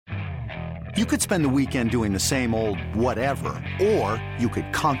You could spend the weekend doing the same old whatever, or you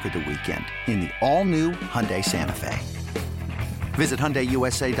could conquer the weekend in the all-new Hyundai Santa Fe. Visit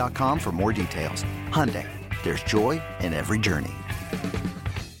HyundaiUSA.com for more details. Hyundai, there's joy in every journey.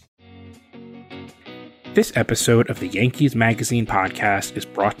 This episode of the Yankees Magazine podcast is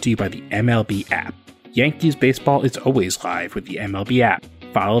brought to you by the MLB app. Yankees baseball is always live with the MLB app.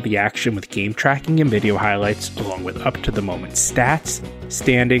 Follow the action with game tracking and video highlights, along with up-to-the-moment stats,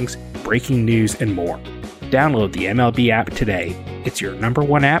 standings, breaking news, and more. Download the MLB app today. It's your number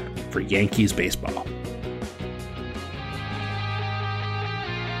one app for Yankees baseball.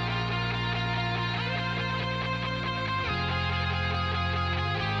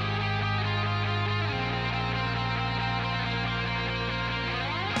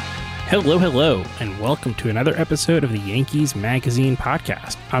 Hello, and welcome to another episode of the Yankees Magazine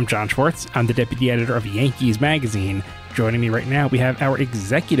podcast. I'm John Schwartz. I'm the deputy editor of Yankees Magazine. Joining me right now, we have our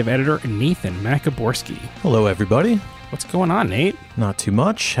executive editor, Nathan Maciborski. Hello, everybody. What's going on, Nate? Not too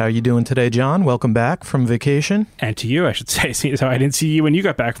much. How are you doing today, John? Welcome back from vacation. And to you, I should say. So I didn't see you when you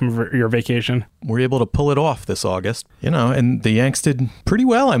got back from your vacation. We're able to pull it off this August. And the Yanks did pretty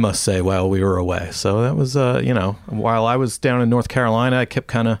well, I must say, while we were away. So that was, while I was down in North Carolina, I kept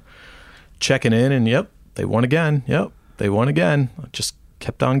kind of checking in, and yep, they won again. Yep, they won again. I just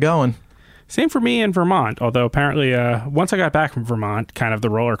kept on going. Same for me in Vermont, although apparently once I got back from Vermont, kind of the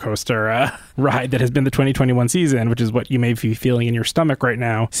roller coaster ride that has been the 2021 season, which is what you may be feeling in your stomach right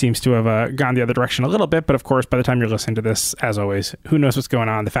now, seems to have gone the other direction a little bit. But of course, by the time you're listening to this, as always, who knows what's going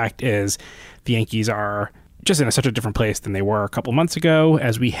on? The fact is the Yankees are just in such a different place than they were a couple months ago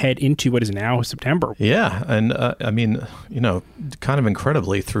as we head into what is now September. Yeah, and kind of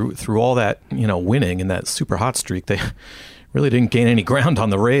incredibly through all that, winning and that super hot streak, they really didn't gain any ground on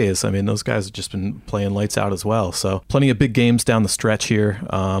the Rays. I mean, those guys have just been playing lights out as well. So plenty of big games down the stretch here.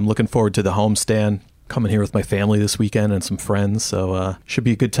 I'm looking forward to the homestand. Coming here with my family this weekend and some friends, so should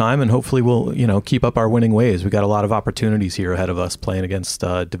be a good time, and hopefully we'll keep up our winning ways. We got a lot of opportunities here ahead of us, playing against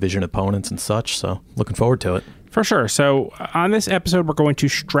division opponents and such, so looking forward to it. For sure. So on this episode, we're going to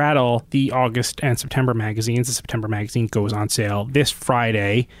straddle the August and September magazines. The September magazine goes on sale this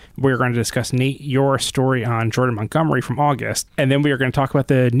Friday. We're going to discuss, Nate, your story on Jordan Montgomery from August, and then we are going to talk about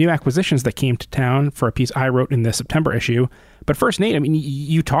the new acquisitions that came to town for a piece I wrote in the September issue. But first, Nate, I mean,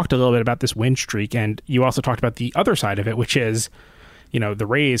 you talked a little bit about this win streak, and you also talked about the other side of it, which is, the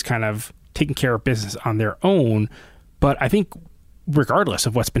Rays kind of taking care of business on their own. But I think regardless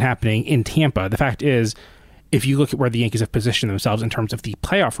of what's been happening in Tampa, the fact is, if you look at where the Yankees have positioned themselves in terms of the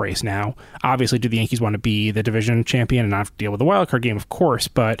playoff race now, obviously, do the Yankees want to be the division champion and not have to deal with the wildcard game? Of course,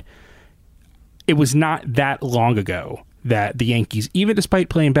 but it was not that long ago that the Yankees, even despite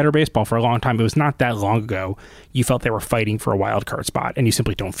playing better baseball for a long time, it was not that long ago you felt they were fighting for a wild card spot, and you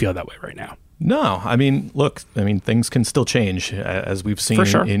simply don't feel that way right now. No, things can still change, as we've seen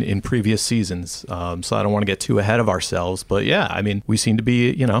in previous seasons. So I don't want to get too ahead of ourselves. But yeah, we seem to be,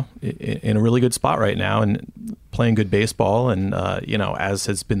 in a really good spot right now and playing good baseball. And, as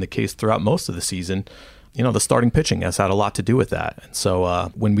has been the case throughout most of the season, the starting pitching has had a lot to do with that. And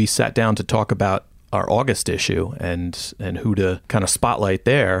so when we sat down to talk about our August issue and who to kind of spotlight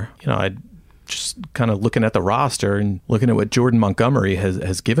there, I'd just kind of looking at the roster and looking at what Jordan Montgomery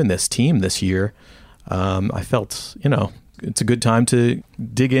has given this team this year. I felt, it's a good time to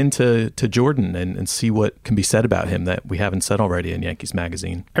dig into Jordan and see what can be said about him that we haven't said already in Yankees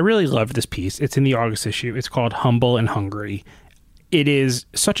Magazine. I really love this piece. It's in the August issue. It's called Humble and Hungry. It is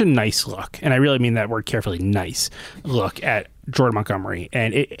such a nice look, and I really mean that word carefully, nice look at Jordan Montgomery.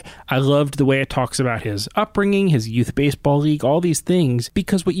 And I loved the way it talks about his upbringing, his youth baseball league, all these things,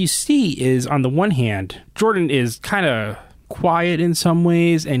 because what you see is, on the one hand, Jordan is kind of quiet in some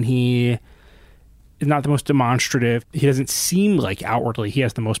ways, and he is not the most demonstrative. He doesn't seem like outwardly he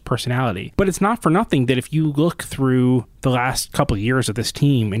has the most personality. But it's not for nothing that if you look through the last couple of years of this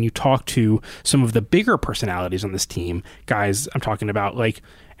team and you talk to some of the bigger personalities on this team, guys, I'm talking about like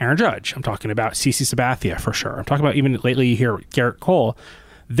Aaron Judge, I'm talking about CC Sabathia for sure, I'm talking about even lately you hear Garrett Cole,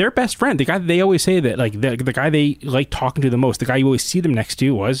 their best friend, the guy that they always say that like the guy they like talking to the most, the guy you always see them next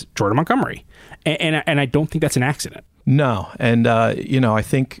to was Jordan Montgomery. And I don't think that's an accident. No. And, I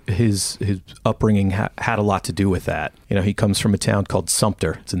think his upbringing had a lot to do with that. He comes from a town called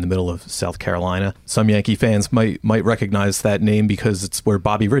Sumter. It's in the middle of South Carolina. Some Yankee fans might recognize that name because it's where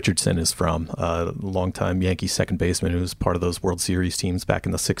Bobby Richardson is from, a longtime Yankee second baseman who was part of those World Series teams back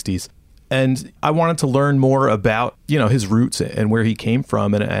in the 60s. And I wanted to learn more about, his roots and where he came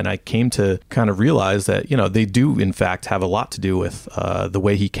from. And I came to kind of realize that, they do, in fact, have a lot to do with the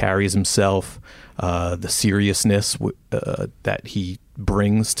way he carries himself, the seriousness that he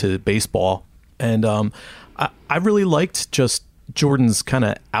brings to baseball. And I really liked just Jordan's kind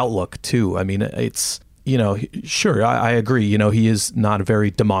of outlook too. I mean, it's, sure, I agree. He is not a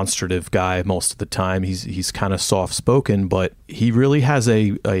very demonstrative guy most of the time. He's kind of soft spoken, but he really has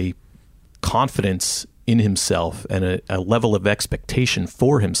a confidence in himself and a level of expectation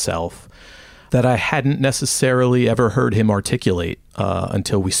for himself that I hadn't necessarily ever heard him articulate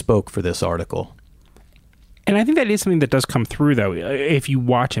until we spoke for this article. And I think that is something that does come through, though, if you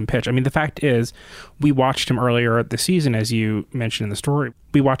watch him pitch. I mean, the fact is, we watched him earlier this season, as you mentioned in the story.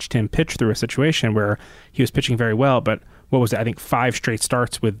 We watched him pitch through a situation where he was pitching very well, but what was it? I think 5 straight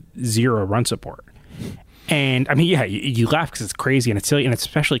starts with 0 run support. And I mean, yeah, you laugh because it's crazy and it's silly, and it's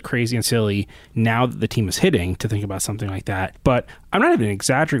especially crazy and silly now that the team is hitting to think about something like that. But I'm not even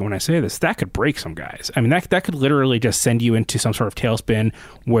exaggerating when I say this. That could break some guys. I mean, that could literally just send you into some sort of tailspin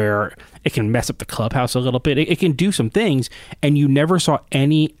where it can mess up the clubhouse a little bit. It can do some things, and you never saw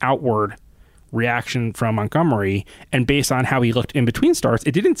any outward reaction from Montgomery. And based on how he looked in between starts,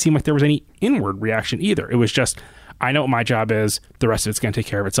 it didn't seem like there was any inward reaction either. It was just, I know what my job is. The rest of it's going to take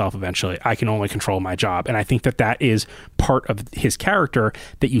care of itself eventually. I can only control my job. And I think that is part of his character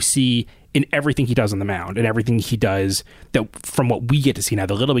that you see in everything he does on the mound and everything he does, that from what we get to see now,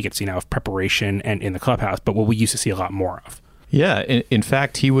 the little we get to see now of preparation and in the clubhouse, but what we used to see a lot more of. Yeah. In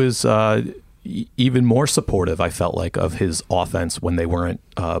fact, he was even more supportive, I felt like, of his offense when they weren't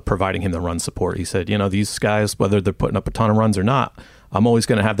providing him the run support. He said, these guys, whether they're putting up a ton of runs or not, I'm always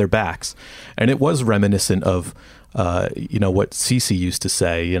going to have their backs. And it was reminiscent of what CeCe used to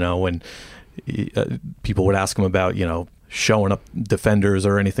say, when people would ask him about, showing up defenders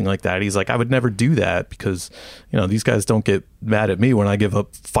or anything like that. He's like, I would never do that because, these guys don't get mad at me when I give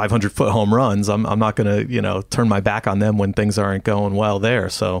up 500-foot home runs. I'm not going to, turn my back on them when things aren't going well there.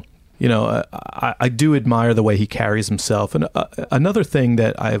 So, I do admire the way he carries himself. And another thing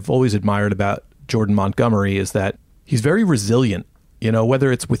that I've always admired about Jordan Montgomery is that he's very resilient,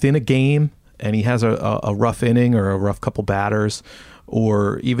 whether it's within a game and he has a rough inning or a rough couple batters,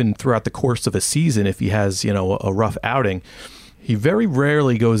 or even throughout the course of a season, if he has, a rough outing, he very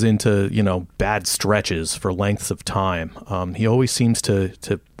rarely goes into, bad stretches for lengths of time. He always seems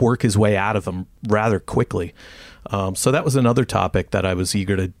to work his way out of them rather quickly. So that was another topic that I was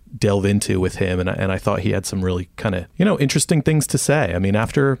eager to delve into with him. And I thought he had some really kind of, interesting things to say. I mean,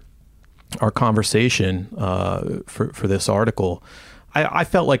 after our conversation for this article, I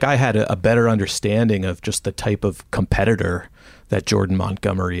felt like I had a better understanding of just the type of competitor that Jordan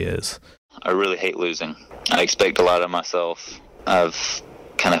Montgomery is. I really hate losing. I expect a lot of myself. I've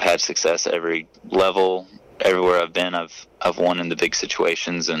kind of had success at every level. Everywhere I've been, I've won in the big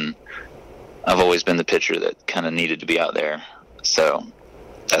situations, and I've always been the pitcher that kind of needed to be out there. So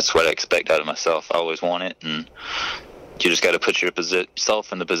that's what I expect out of myself. I always want it, and you just got to put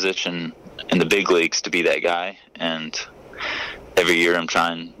yourself in the position in the big leagues to be that guy. And every year I'm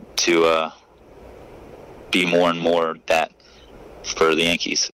trying to be more and more that for the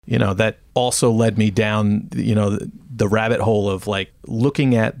Yankees. That also led me down, the rabbit hole of like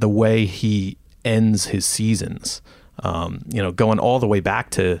looking at the way he ends his seasons, going all the way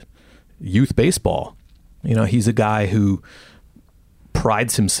back to youth baseball. He's a guy who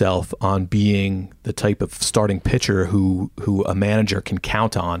prides himself on being the type of starting pitcher who a manager can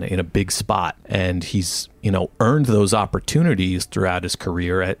count on in a big spot. And he's, earned those opportunities throughout his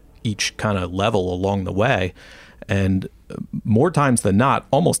career at each kind of level along the way. And more times than not,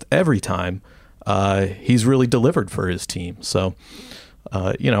 almost every time, he's really delivered for his team. So,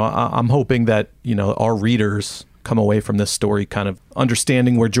 I'm hoping that, our readers come away from this story kind of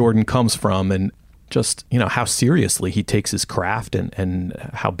understanding where Jordan comes from and just, how seriously he takes his craft and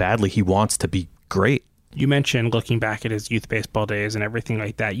how badly he wants to be great. You mentioned looking back at his youth baseball days and everything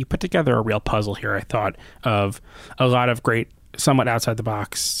like that. You put together a real puzzle here, I thought, of a lot of great, somewhat outside the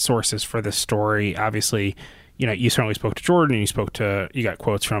box sources for this story. Obviously, you certainly spoke to Jordan and you got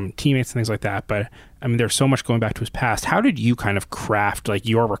quotes from teammates and things like that. But I mean, there's so much going back to his past. How did you kind of craft like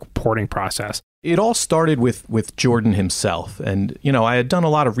your reporting process? It all started with Jordan himself. And, I had done a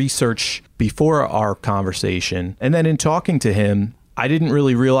lot of research before our conversation. And then in talking to him, I didn't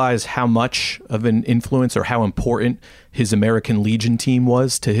really realize how much of an influence or how important his American Legion team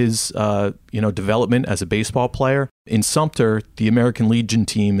was to his, development as a baseball player. In Sumter, the American Legion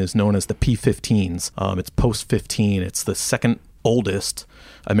team is known as the P-15s. It's post-15. It's the second oldest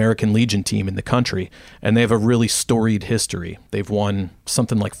American Legion team in the country, and they have a really storied history. They've won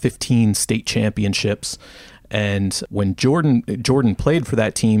something like 15 state championships. And when Jordan played for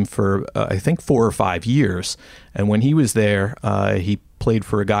that team for, I think, 4 or 5 years, and when he was there, he played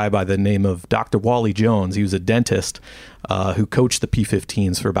for a guy by the name of Dr. Wally Jones. He was a dentist who coached the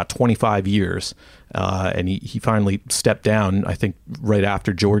P-15s for about 25 years. And he finally stepped down, I think, right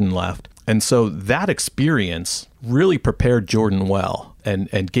after Jordan left. And so that experience really prepared Jordan well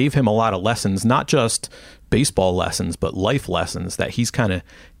and gave him a lot of lessons, not just baseball lessons, but life lessons that he's kind of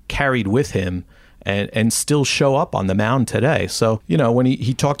carried with him and still show up on the mound today. So, when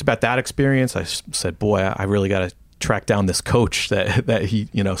he talked about that experience, I said, boy, I really got to track down this coach that he,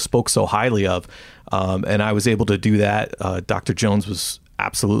 spoke so highly of. And I was able to do that. Dr. Jones was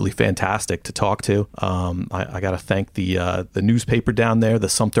absolutely fantastic to talk to. I got to thank the newspaper down there, the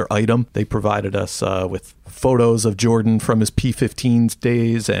Sumter Item. They provided us with photos of Jordan from his P-15s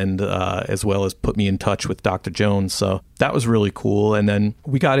days, and as well as put me in touch with Dr. Jones. So that was really cool. And then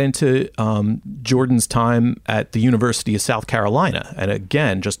we got into Jordan's time at the University of South Carolina. And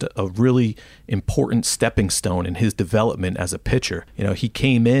again, just a really important stepping stone in his development as a pitcher. He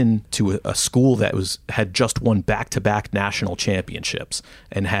came in to a school that had just won back-to-back national championships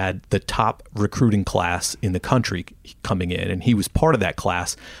and had the top recruiting class in the country coming in. And he was part of that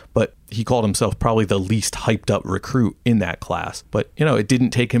class, but he called himself probably the least hyped up recruit in that class. But, it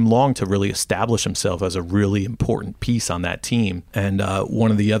didn't take him long to really establish himself as a really important piece on that team. And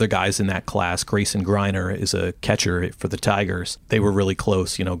one of the other guys in that class, Grayson Griner, is a catcher for the Tigers. They were really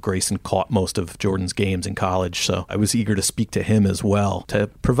close. Grayson caught most of Jordan's games in college. So I was eager to speak to him as well to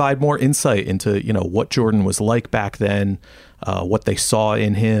provide more insight into, what Jordan was like back then, what they saw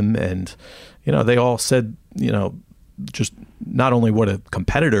in him. And, they all said, just not only what a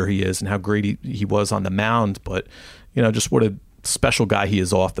competitor he is and how great he was on the mound, but, just what a special guy he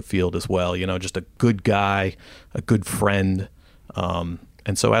is off the field as well. Just a good guy, a good friend. And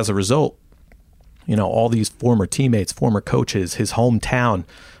so as a result, all these former teammates, former coaches, his hometown,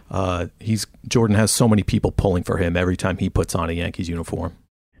 Jordan has so many people pulling for him every time he puts on a Yankees uniform.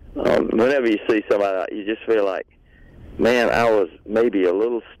 Whenever you see somebody, you just feel like, man, I was maybe a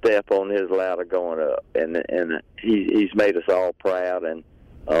little step on his ladder going up, and he's made us all proud, and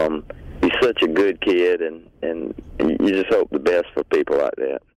he's such a good kid, and you just hope the best for people like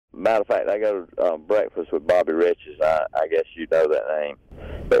that. Matter of fact, I go to breakfast with Bobby Riches. I guess you know that name.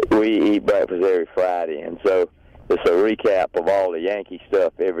 But we eat breakfast every Friday, and so it's a recap of all the Yankee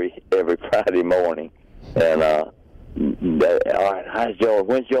stuff every Friday morning. And all right, how's Jordan?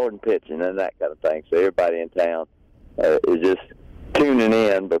 When's Jordan pitching? And that kind of thing. So everybody in town is just tuning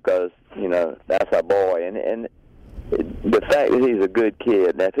in because, that's our boy. And the fact that he's a good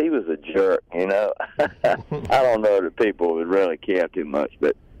kid, now if he was a jerk, I don't know that people would really care too much.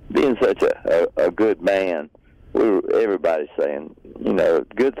 But being such a good man, everybody's saying,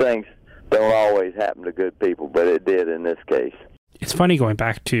 good things don't always happen to good people, but it did in this case. It's funny going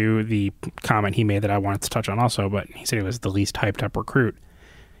back to the comment he made that I wanted to touch on also, but he said he was the least hyped up recruit.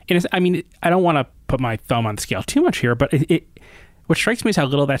 And I don't want to put my thumb on the scale too much here, but what strikes me is how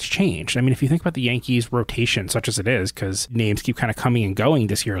little that's changed. I mean, if you think about the Yankees rotation, such as it is, because names keep kind of coming and going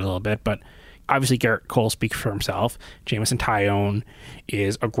this year a little bit, but obviously Garrett Cole speaks for himself. Jameson Taillon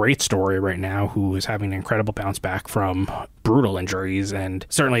is a great story right now, who is having an incredible bounce back from brutal injuries and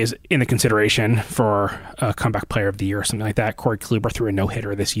certainly is in the consideration for a comeback player of the year or something like that. Corey Kluber threw a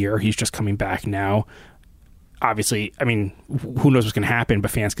no-hitter this year. He's just coming back now. Obviously, who knows what's going to happen,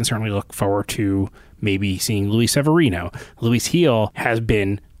 but fans can certainly look forward to maybe seeing Luis Severino. Luis Gil has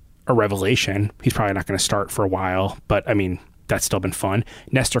been a revelation. He's probably not going to start for a while, but that's still been fun.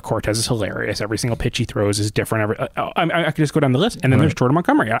 Nestor Cortez is hilarious. Every single pitch he throws is different. I could just go down the list. And then there's Jordan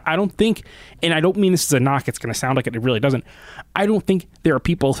Montgomery. I don't think, and I don't mean this as a knock, it's going to sound like it really doesn't. I don't think there are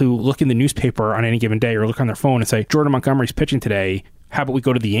people who look in the newspaper on any given day or look on their phone and say, Jordan Montgomery's pitching today. How about we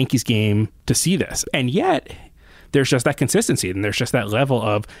go to the Yankees game to see this? And yet, there's just that consistency and there's just that level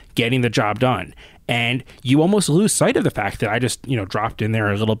of getting the job done. And you almost lose sight of the fact that I just, dropped in there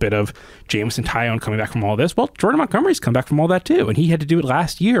a little bit of Jameson Taillon coming back from all this. Well, Jordan Montgomery's come back from all that too. And he had to do it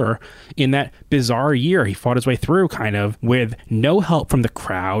last year in that bizarre year. He fought his way through kind of with no help from the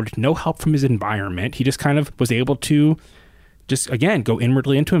crowd, no help from his environment. He just kind of was able to just, again, go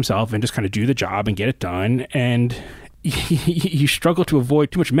inwardly into himself and just kind of do the job and get it done. And you struggle to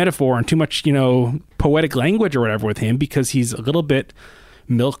avoid too much metaphor and too much, poetic language or whatever with him because he's a little bit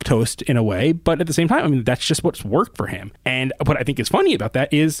milquetoast in a way. But at the same time, that's just what's worked for him. And what I think is funny about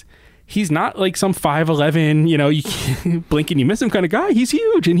that is he's not like some 5'11", you blink and you miss him kind of guy. He's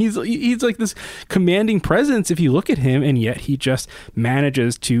huge and he's like this commanding presence if you look at him, and yet he just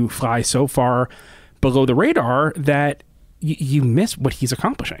manages to fly so far below the radar that you miss what he's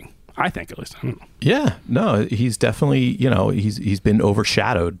accomplishing. I think, at least. I don't know. Yeah, no, he's definitely, he's been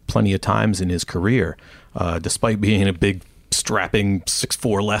overshadowed plenty of times in his career, despite being a big strapping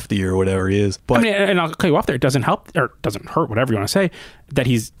 6'4" lefty or whatever he is. But and I'll cut you off there. It doesn't help or doesn't hurt, whatever you want to say, that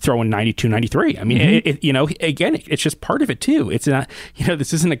he's throwing 92, 93. I mean, again, it's just part of it too. It's not,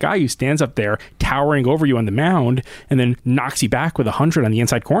 this isn't a guy who stands up there towering over you on the mound and then knocks you back with 100 on the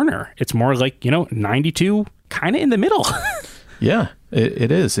inside corner. It's more like, 92 kind of in the middle. Yeah,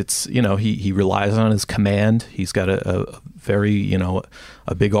 it is. It's, he relies on his command. He's got a very,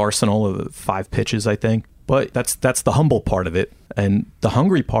 a big arsenal of 5 pitches, I think. But that's the humble part of it. And the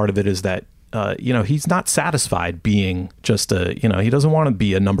hungry part of it is that, he's not satisfied being just he doesn't want to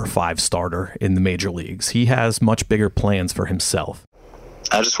be a number 5 starter in the major leagues. He has much bigger plans for himself.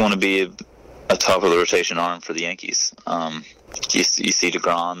 I just want to be a top of the rotation arm for the Yankees. You see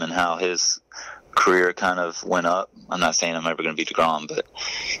DeGrom and how his career kind of went up. I'm not saying I'm ever going to be DeGrom, but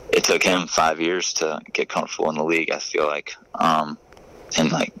it took him 5 years to get comfortable in the league, I feel like, and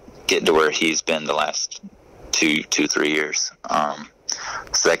like get to where he's been the last 2-3 years.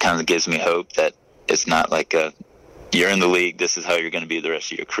 So that kind of gives me hope that it's not like you're in the league, this is how you're going to be the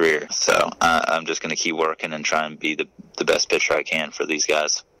rest of your career. So I'm just going to keep working and try and be the best pitcher I can for these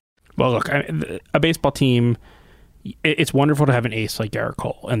guys. Well, look, a baseball team, it's wonderful to have an ace like Gerrit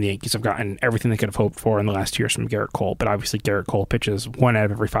Cole, and the Yankees have gotten everything they could have hoped for in the last 2 years from Gerrit Cole, but obviously Gerrit Cole pitches 1 out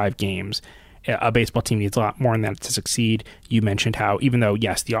of every 5 games. A baseball team needs a lot more than that to succeed. You mentioned how, even though,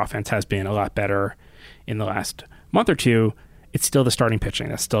 yes, the offense has been a lot better in the last month or two, it's still the starting pitching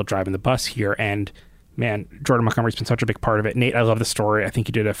that's still driving the bus here. And man, Jordan Montgomery's been such a big part of it. Nate, I love the story. I think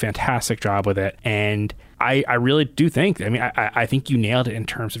you did a fantastic job with it. And I really do think, I think you nailed it in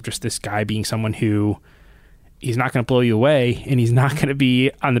terms of just this guy being someone who, he's not going to blow you away, and he's not going to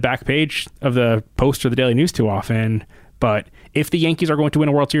be on the back page of the Post or the Daily News too often. But if the Yankees are going to win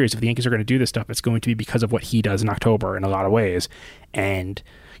a World Series, if the Yankees are going to do this stuff, it's going to be because of what he does in October in a lot of ways. And,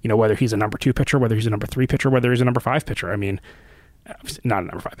 whether he's a number 2 pitcher, whether he's a number 3 pitcher, whether he's a number 5 pitcher. I mean, not a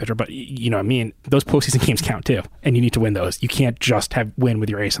number 5 pitcher, but those postseason games count too, and you need to win those. You can't just win with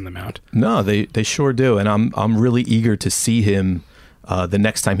your ace on the mound. No, they sure do. And I'm really eager to see him the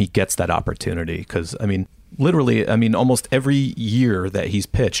next time he gets that opportunity. Because, literally, almost every year that he's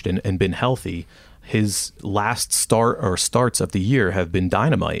pitched and been healthy, his last starts of the year have been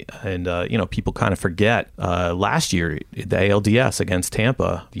dynamite. And, people kind of forget last year, the ALDS against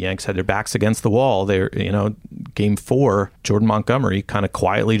Tampa, the Yanks had their backs against the wall. They're, game 4, Jordan Montgomery kind of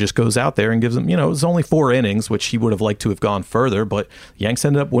quietly just goes out there and gives them, it was only 4 innings, which he would have liked to have gone further, but the Yanks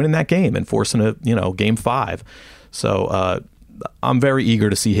ended up winning that game and forcing game 5. So, I'm very eager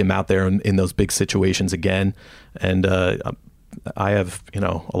to see him out there in those big situations again. And I have,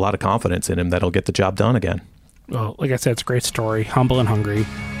 a lot of confidence in him that he'll get the job done again. Well, like I said, it's a great story, humble and hungry.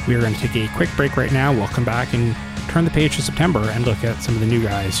 We are going to take a quick break right now. We'll come back and turn the page to September and look at some of the new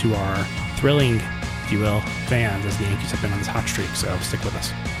guys who are thrilling, if you will, fans as the Yankees have been on this hot streak. So stick with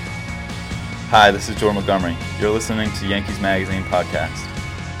us. Hi, this is Jordan Montgomery. You're listening to Yankees Magazine Podcast.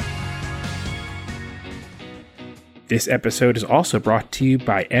 This episode is also brought to you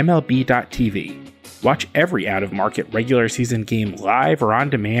by MLB.tv. Watch every out-of-market regular season game live or on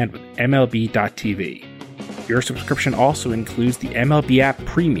demand with MLB.tv. Your subscription also includes the MLB app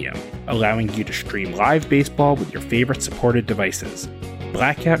Premium, allowing you to stream live baseball with your favorite supported devices.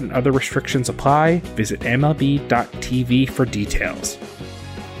 Blackout and other restrictions apply. Visit MLB.tv for details.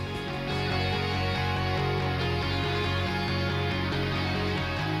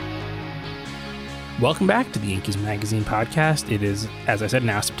 Welcome back to the Yankees Magazine Podcast. It is, as I said,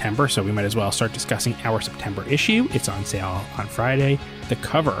 now September, so we might as well start discussing our September issue. It's on sale on Friday. The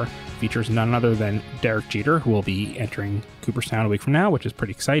cover features none other than Derek Jeter, who will be entering Cooperstown a week from now, which is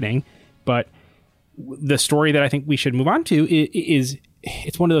pretty exciting. But the story that I think we should move on to is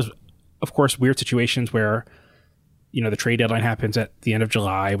it's one of those, of course, weird situations where, the trade deadline happens at the end of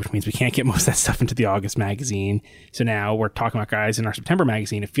July, which means we can't get most of that stuff into the August magazine. So now we're talking about guys in our September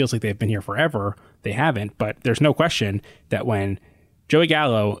magazine. It feels like they've been here forever. They haven't, but there's no question that when Joey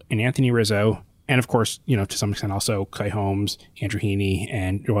Gallo and Anthony Rizzo, and of course, to some extent also Clay Holmes, Andrew Heaney,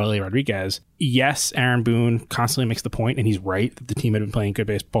 and Joely Rodriguez, yes, Aaron Boone constantly makes the point, and he's right, that the team had been playing good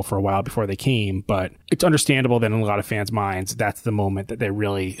baseball for a while before they came, but it's understandable that in a lot of fans' minds, that's the moment that they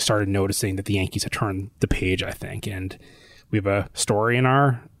really started noticing that the Yankees had turned the page, I think. And we have a story in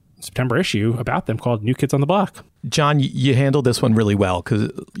our September issue about them called New Kids on the Block. John, you handled this one really well because,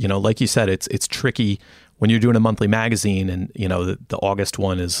 like you said, it's tricky when you're doing a monthly magazine and, the August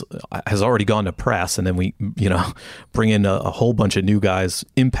one has already gone to press, and then we, bring in a whole bunch of new guys,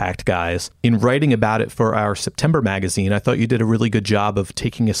 impact guys. In writing about it for our September magazine, I thought you did a really good job of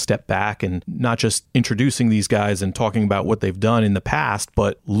taking a step back and not just introducing these guys and talking about what they've done in the past,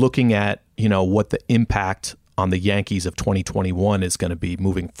 but looking at, what the impact on the Yankees of 2021 is going to be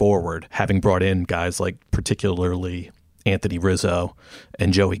moving forward, having brought in guys like particularly Anthony Rizzo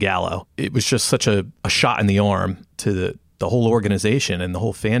and Joey Gallo. It was just such a shot in the arm to the whole organization and the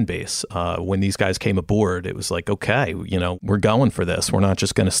whole fan base. When these guys came aboard, it was like, okay, we're going for this. We're not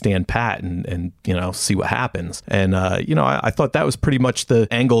just going to stand pat and see what happens. And, I thought that was pretty much the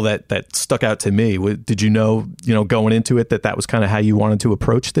angle that stuck out to me. Did you know, going into it, that was kind of how you wanted to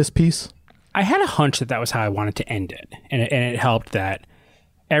approach this piece? I had a hunch that was how I wanted to end it. And it helped that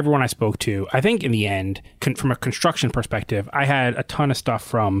everyone I spoke to, I think in the end, from a construction perspective, I had a ton of stuff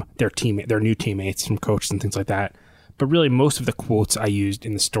from their new teammates, from coaches and things like that. But really, most of the quotes I used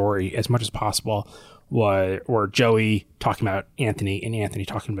in the story, as much as possible, were Joey talking about Anthony and Anthony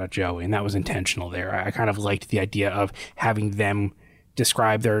talking about Joey. And that was intentional there. I kind of liked the idea of having them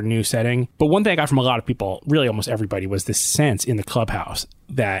describe their new setting. But one thing I got from a lot of people, really almost everybody, was this sense in the clubhouse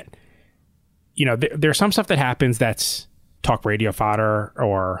that, there's some stuff that happens that's talk radio fodder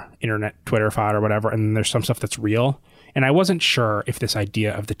or internet Twitter fodder or whatever, and then there's some stuff that's real. And I wasn't sure if this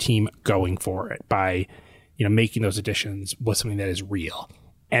idea of the team going for it by making those additions was something that is real.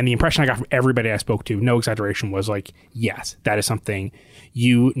 And the impression I got from everybody I spoke to, no exaggeration, was like, yes, that is something.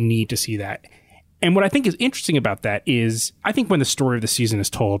 You need to see that. And what I think is interesting about that is, I think when the story of the season is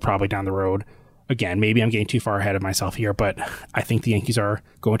told, probably down the road, again, maybe I'm getting too far ahead of myself here, but I think the Yankees are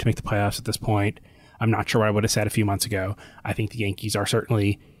going to make the playoffs at this point. I'm not sure what I would have said a few months ago. I think the Yankees are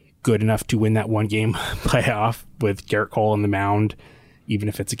certainly good enough to win that one game playoff with Garrett Cole on the mound, even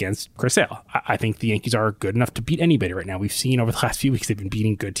if it's against Chris Sale. I think the Yankees are good enough to beat anybody right now. We've seen over the last few weeks they've been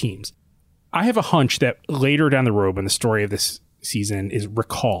beating good teams. I have a hunch that later down the road, when the story of this season is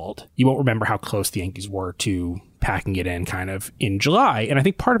recalled, you won't remember how close the Yankees were to packing it in kind of in July. And I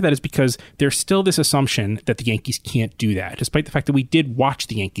think part of that is because there's still this assumption that the Yankees can't do that, despite the fact that we did watch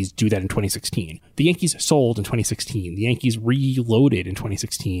the Yankees do that in 2016. The Yankees sold in 2016. The Yankees reloaded in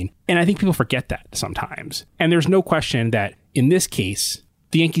 2016. And I think people forget that sometimes. And there's no question that in this case,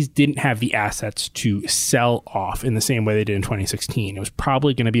 the Yankees didn't have the assets to sell off in the same way they did in 2016. It was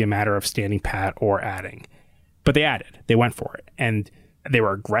probably going to be a matter of standing pat or adding. But they added. They went for it. And they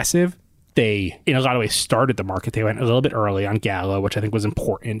were aggressive. They, in a lot of ways, started the market. They went a little bit early on Gallo, which I think was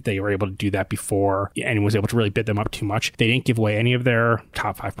important. They were able to do that before anyone was able to really bid them up too much. They didn't give away any of their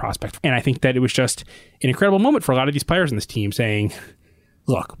top 5 prospects. And I think that it was just an incredible moment for a lot of these players in this team saying,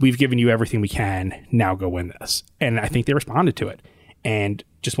 look, we've given you everything we can. Now go win this. And I think they responded to it. And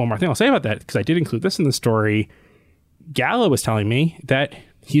just one more thing I'll say about that, because I did include this in the story. Gallo was telling me that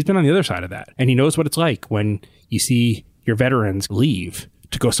he's been on the other side of that. And he knows what it's like when you see your veterans leave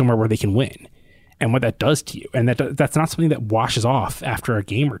to go somewhere where they can win and what that does to you. And that's not something that washes off after a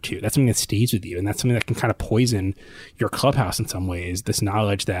game or two. That's something that stays with you. And that's something that can kind of poison your clubhouse in some ways. This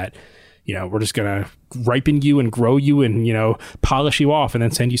knowledge that, we're just going to ripen you and grow you and, polish you off and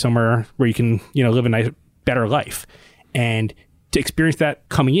then send you somewhere where you can, live a nice, better life. And to experience that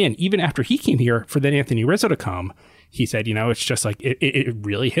coming in, even after he came here for then Anthony Rizzo to come, he said, it's just like, it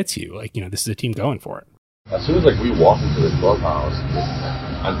really hits you. Like, this is a team going for it. As soon as we walked into the clubhouse,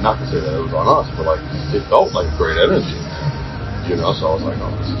 not to say that it was on us, but it felt like great energy, so I was like,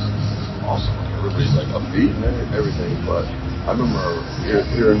 oh, this is awesome. Everybody's upbeat and everything. But I remember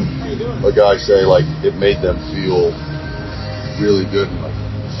hearing a guy say it made them feel really good and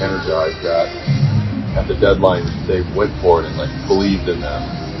energized that at the deadline they went for it and believed in them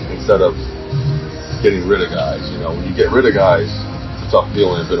instead of getting rid of guys. When you get rid of guys, it's a tough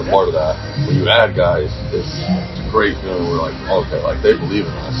feeling. I've been a part of that. When you add guys, it's a great feeling. We're okay, they believe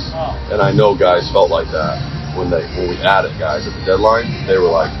in us. And I know guys felt like that when we added guys at the deadline. They were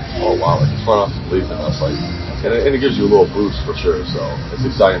oh wow, the front office believes in us. And it gives you a little boost for sure. So it's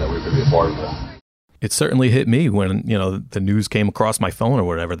exciting that we could be a part of it. It certainly hit me when, the news came across my phone or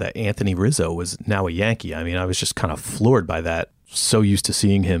whatever that Anthony Rizzo was now a Yankee. I mean, I was just kind of floored by that. So used to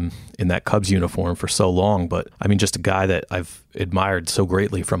seeing him in that Cubs uniform for so long. But I mean, just a guy that I've admired so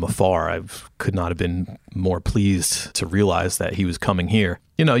greatly from afar. I could not have been more pleased to realize that he was coming here.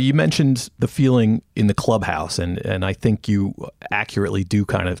 You mentioned the feeling in the clubhouse, and I think you accurately do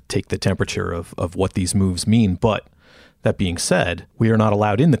kind of take the temperature of what these moves mean. But that being said, we are not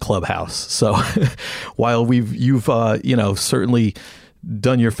allowed in the clubhouse. So while you've certainly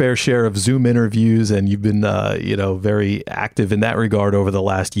done your fair share of Zoom interviews and you've been, very active in that regard over the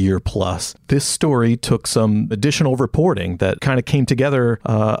last year plus, this story took some additional reporting that kind of came together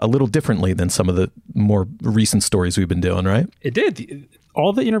a little differently than some of the more recent stories we've been doing, right? It did.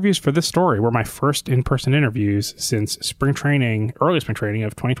 All the interviews for this story were my first in-person interviews since early spring training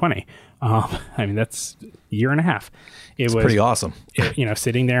of 2020. I mean, that's a year and a half. It was pretty awesome.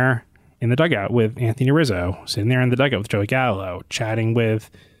 Sitting there in the dugout with Anthony Rizzo, sitting there in the dugout with Joey Gallo, chatting with,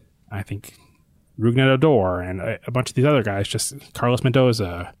 I think, Rougned Odor and a bunch of these other guys, just Carlos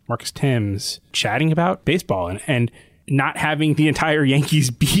Mendoza, Marcus Timms, chatting about baseball and not having the entire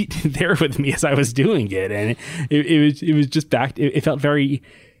Yankees beat there with me as I was doing it. And it was just it felt very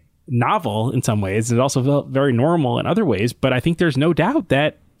novel in some ways. It also felt very normal in other ways. But I think there's no doubt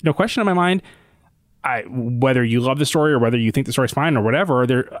that, no question in my mind, whether you love the story or whether you think the story's fine or whatever,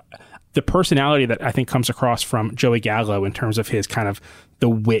 the personality that I think comes across from Joey Gallo in terms of his kind of the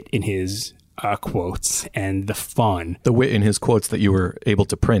wit in his quotes and the fun. The wit in his quotes that you were able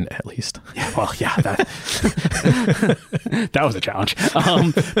to print, at least. Yeah, well, yeah, that was a challenge.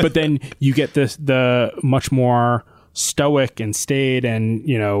 But then you get the much more stoic and staid and,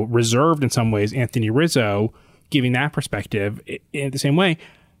 reserved in some ways Anthony Rizzo, giving that perspective in the same way.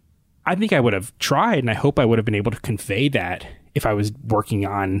 I think I would have tried, and I hope I would have been able to convey that if I was working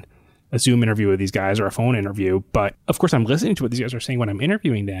on a Zoom interview with these guys or a phone interview. But of course, I'm listening to what these guys are saying when I'm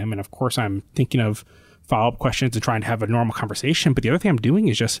interviewing them. And of course, I'm thinking of follow-up questions and trying to have a normal conversation. But the other thing I'm doing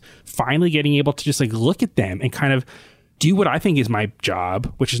is just finally getting able to just look at them and kind of do what I think is my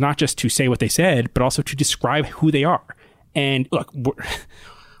job, which is not just to say what they said, but also to describe who they are. And look,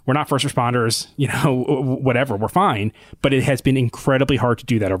 we're not first responders, whatever, we're fine. But it has been incredibly hard to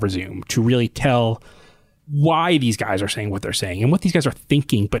do that over Zoom, to really tell why these guys are saying what they're saying and what these guys are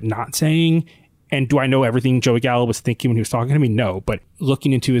thinking but not saying. And do I know everything Joey Gallo was thinking when he was talking to me? No. But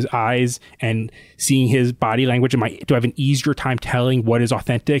looking into his eyes and seeing his body language, do I have an easier time telling what is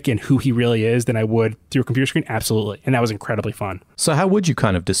authentic and who he really is than I would through a computer screen? Absolutely. And that was incredibly fun. So how would you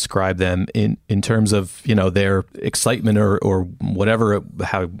kind of describe them in terms of, their excitement or whatever,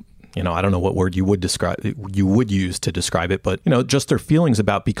 how... I don't know what word you would use to describe it, but, just their feelings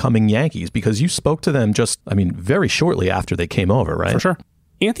about becoming Yankees, because you spoke to them very shortly after they came over, right? For sure.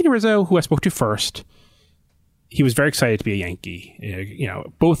 Anthony Rizzo, who I spoke to first, he was very excited to be a Yankee.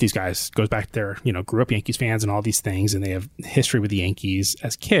 Both these guys goes back to their, grew up Yankees fans and all these things, and they have history with the Yankees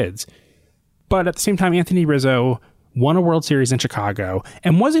as kids. But at the same time, Anthony Rizzo won a World Series in Chicago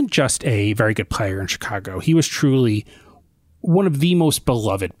and wasn't just a very good player in Chicago. He was truly one of the most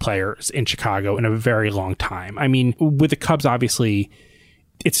beloved players in Chicago in a very long time. I mean, with the Cubs, obviously,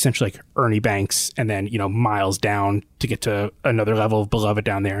 it's essentially like Ernie Banks and then, miles down to get to another level of beloved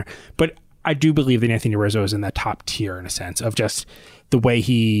down there. But I do believe that Anthony Rizzo is in that top tier in a sense of just the way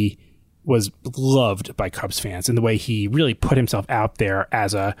he was loved by Cubs fans and the way he really put himself out there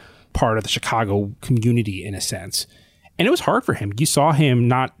as a part of the Chicago community in a sense. And it was hard for him. You saw him,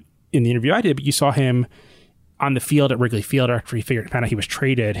 not in the interview I did, but you saw him on the field at Wrigley Field after he found out he was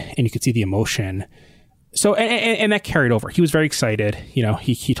traded, and you could see the emotion. So, and that carried over. He was very excited.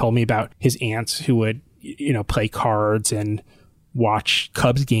 He told me about his aunts who would, play cards and watch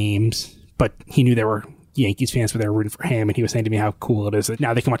Cubs games, but he knew there were Yankees fans, but they were rooting for him. And he was saying to me how cool it is that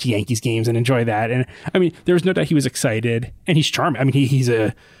now they can watch Yankees games and enjoy that. And I mean, there was no doubt he was excited, and he's charming. I mean, he's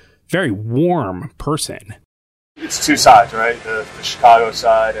a very warm person. It's two sides, right? The Chicago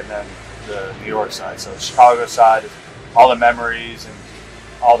side and then the New York side. So the Chicago side is all the memories and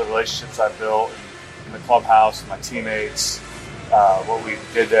all the relationships I built in the clubhouse, my teammates, what we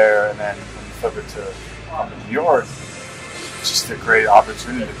did there, and then when you flip it to New York, it's just a great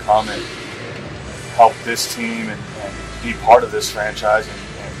opportunity to come and help this team and be part of this franchise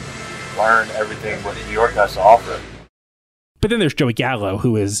and learn everything what New York has to offer. But then there's Joey Gallo,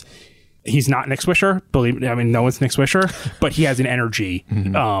 who is... He's not Nick Swisher. Believe me, I mean, no one's Nick Swisher, but he has an energy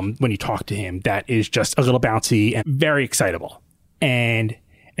when you talk to him that is just a little bouncy and very excitable. And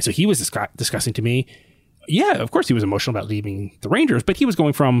so he was discussing to me, yeah, of course he was emotional about leaving the Rangers, but he was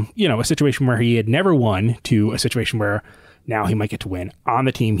going from, a situation where he had never won to a situation where now he might get to win. On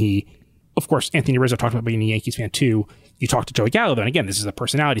the team, of course, Anthony Rizzo talked about being a Yankees fan too. You talk to Joey Gallo, and again, this is a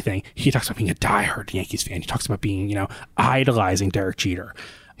personality thing. He talks about being a diehard Yankees fan. He talks about being, idolizing Derek Jeter.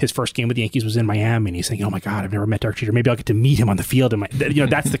 His first game with the Yankees was in Miami, and he's saying, oh my God, I've never met Derek Jeter. Maybe I'll get to meet him on the field.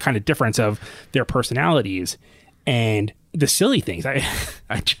 That's the kind of difference of their personalities. And the silly things,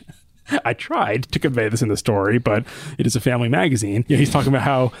 I tried to convey this in the story, but it is a family magazine. He's talking about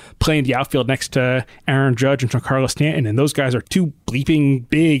how playing the outfield next to Aaron Judge and Giancarlo Stanton, and those guys are too bleeping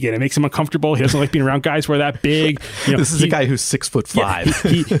big, and it makes him uncomfortable. He doesn't like being around guys who are that big. This is a guy who's 6'5".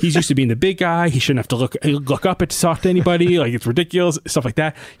 Yeah, he's used to being the big guy. He shouldn't have to look up to talk to anybody. Like, it's ridiculous, stuff like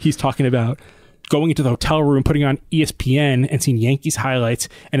that. He's talking about going into the hotel room, putting on ESPN and seeing Yankees highlights,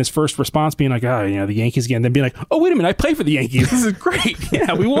 and his first response being like, the Yankees again, then being like, oh, wait a minute, I play for the Yankees. This is great.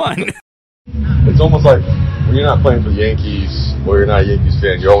 Yeah, we won. It's almost like when you're not playing for the Yankees or you're not a Yankees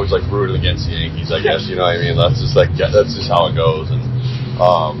fan, you're always like rooting against the Yankees, I guess, you know what I mean? That's just how it goes. And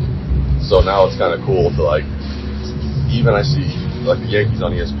So now it's kind of cool to like, even I see like the Yankees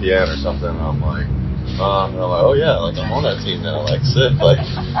on ESPN or something, and I'm like, oh yeah, like I'm on that team now, like sick, like,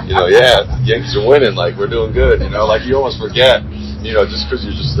 you know, yeah, the Yankees are winning, like we're doing good, you know, like you almost forget, you know, just because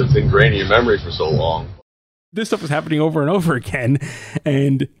it's ingrained in your memory for so long. This stuff was happening over and over again,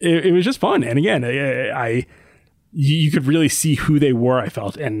 and it was just fun. And again, you could really see who they were, I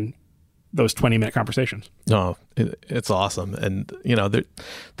felt, in those 20-minute conversations. No, it's awesome. And, you know,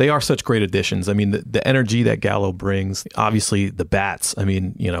 they are such great additions. I mean, the energy that Gallo brings, obviously the bats. I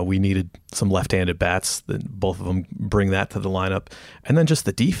mean, you know, we needed some left-handed bats. Both of them bring that to the lineup. And then just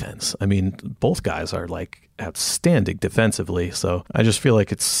the defense. I mean, both guys are like outstanding defensively. So I just feel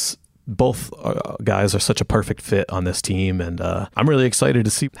like both guys are such a perfect fit on this team, and I'm really excited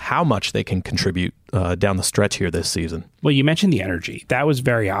to see how much they can contribute down the stretch here this season. Well, you mentioned the energy. That was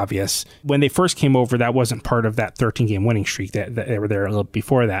very obvious. When they first came over, that wasn't part of that 13-game winning streak. That they were there a little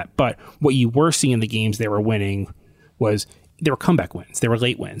before that. But what you were seeing in the games they were winning was they were comeback wins. They were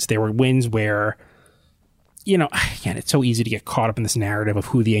late wins. They were wins where, you know, again, it's so easy to get caught up in this narrative of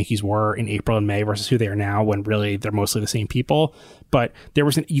who the Yankees were in April and May versus who they are now, when really they're mostly the same people. But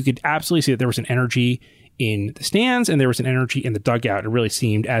you could absolutely see that there was an energy in the stands and there was an energy in the dugout. It really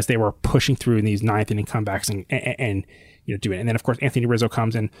seemed as they were pushing through in these ninth inning comebacks and you know, doing it. And then, of course, Anthony Rizzo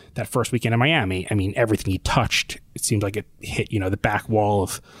comes in that first weekend in Miami. I mean, everything he touched, it seemed like it hit, you know, the back wall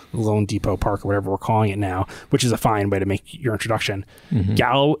of Lone Depot Park or whatever we're calling it now, which is a fine way to make your introduction. Mm-hmm.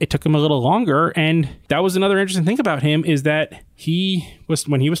 Gallo, it took him a little longer. And that was another interesting thing about him, is that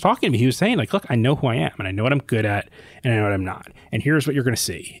when he was talking to me, he was saying, like, look, I know who I am and I know what I'm good at and I know what I'm not. And here's what you're going to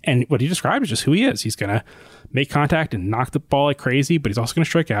see. And what he described is just who he is. He's going to make contact and knock the ball like crazy, but he's also going to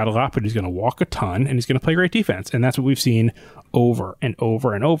strike out a lot, but he's going to walk a ton and he's going to play great defense. And that's what we've seen over and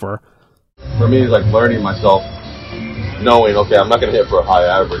over and over. For me, it's like learning myself, knowing, okay, I'm not going to hit for a high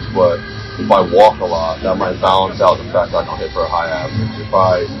average, but if I walk a lot, that might balance out the fact that I don't hit for a high average. If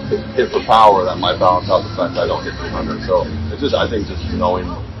I hit for power, that might balance out the fact that I don't hit 300. So it's just, I think, just knowing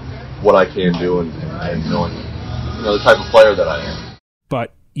what I can do and knowing, you know, the type of player that I am.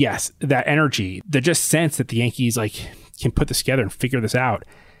 But yes, that energy, the just sense that the Yankees like can put this together and figure this out.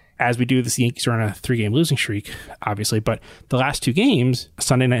 As we do this, the Yankees are on a 3-game losing streak, obviously, but the last 2 games,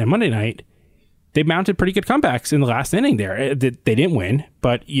 Sunday night and Monday night, they mounted pretty good comebacks in the last inning there. They didn't win,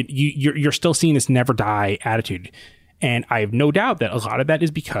 but you're still seeing this never die attitude. And I have no doubt that a lot of that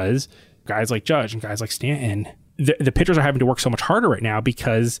is because guys like Judge and guys like Stanton, the pitchers are having to work so much harder right now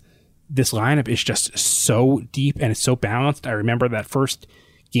because this lineup is just so deep and it's so balanced. I remember that first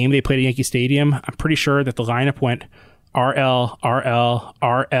game they played at Yankee Stadium. I'm pretty sure that the lineup went RL, RL,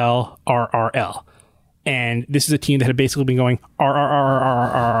 RL, RRL. And this is a team that had basically been going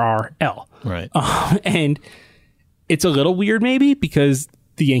RRRRRRL. Right. And it's a little weird maybe because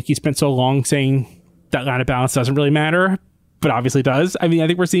the Yankees spent so long saying that lineup balance doesn't really matter, but obviously does. I mean, I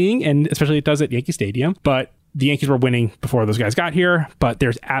think we're seeing, and especially it does at Yankee Stadium, but the Yankees were winning before those guys got here, but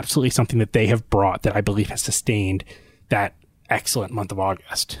there's absolutely something that they have brought that I believe has sustained that excellent month of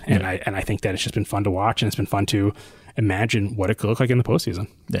August. And I think that it's just been fun to watch, and it's been fun to imagine what it could look like in the postseason.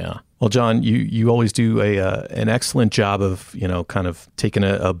 Yeah. Well, John, you always do an excellent job of, you know, kind of taking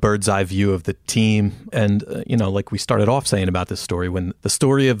a bird's eye view of the team. And, you know, like we started off saying about this story, when the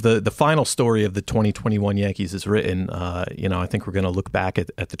story of the final story of the 2021 Yankees is written, you know, I think we're going to look back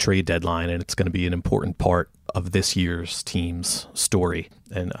at the trade deadline, and it's going to be an important part of this year's team's story.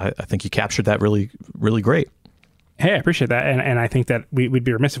 And I think you captured that really, really great. Hey, I appreciate that. And I think that we'd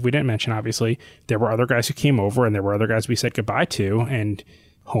be remiss if we didn't mention, obviously, there were other guys who came over and there were other guys we said goodbye to, and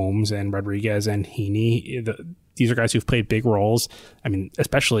Holmes and Rodriguez and Heaney. These are guys who've played big roles. I mean,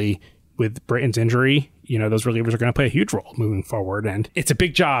 especially with Britton's injury, you know, those relievers are going to play a huge role moving forward. And it's a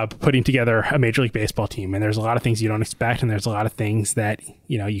big job putting together a Major League Baseball team. And there's a lot of things you don't expect. And there's a lot of things that,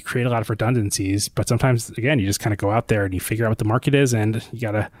 you know, you create a lot of redundancies. But sometimes, again, you just kind of go out there and you figure out what the market is. And you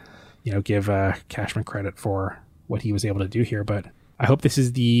got to, you know, give Cashman credit for what he was able to do here. But I hope this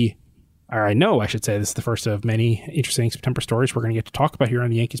is this is the first of many interesting September stories we're going to get to talk about here on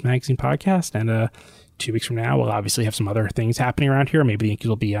the Yankees Magazine podcast. And 2 weeks from now, we'll obviously have some other things happening around here. Maybe the Yankees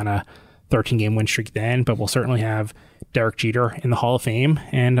will be on a 13-game win streak then, but we'll certainly have Derek Jeter in the Hall of Fame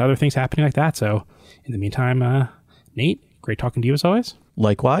and other things happening like that. So in the meantime, Nate, great talking to you as always.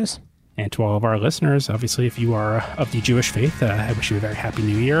 Likewise. And to all of our listeners, obviously, if you are of the Jewish faith, I wish you a very happy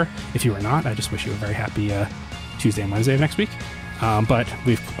New Year. If you are not, I just wish you a very happy Tuesday and Wednesday of next week. But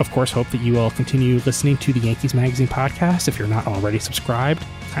we, of course, hope that you will continue listening to the Yankees Magazine podcast. If you're not already subscribed,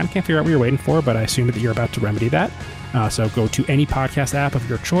 kind of can't figure out what you're waiting for, but I assume that you're about to remedy that. So go to any podcast app of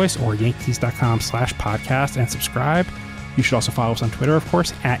your choice or Yankees.com/podcast and subscribe. You should also follow us on Twitter, of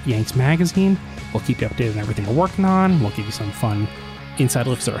course, at Yanks Magazine. We'll keep you updated on everything we're working on. We'll give you some fun inside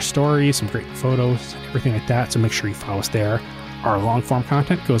looks at our stories, some great photos, everything like that. So make sure you follow us there. Our long-form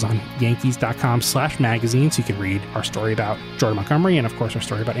content goes on Yankees.com/magazine, so you can read our story about Jordan Montgomery, and of course our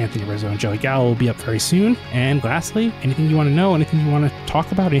story about Anthony Rizzo and Joey Gallo will be up very soon. And lastly, anything you want to know, anything you want to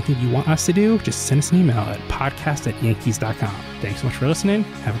talk about, anything you want us to do, just send us an email at podcast@yankees.com. Thanks so much for listening.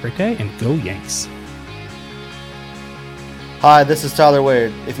 Have a great day, and go Yanks. Hi, this is Tyler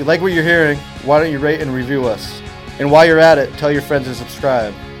Wade. If you like what you're hearing, why don't you rate and review us? And while you're at it, tell your friends to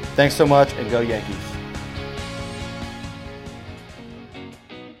subscribe. Thanks so much, and go Yankees.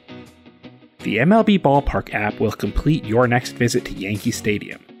 The MLB Ballpark app will complete your next visit to Yankee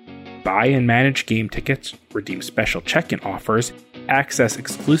Stadium. Buy and manage game tickets, redeem special check-in offers, access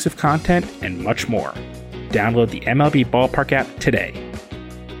exclusive content, and much more. Download the MLB Ballpark app today.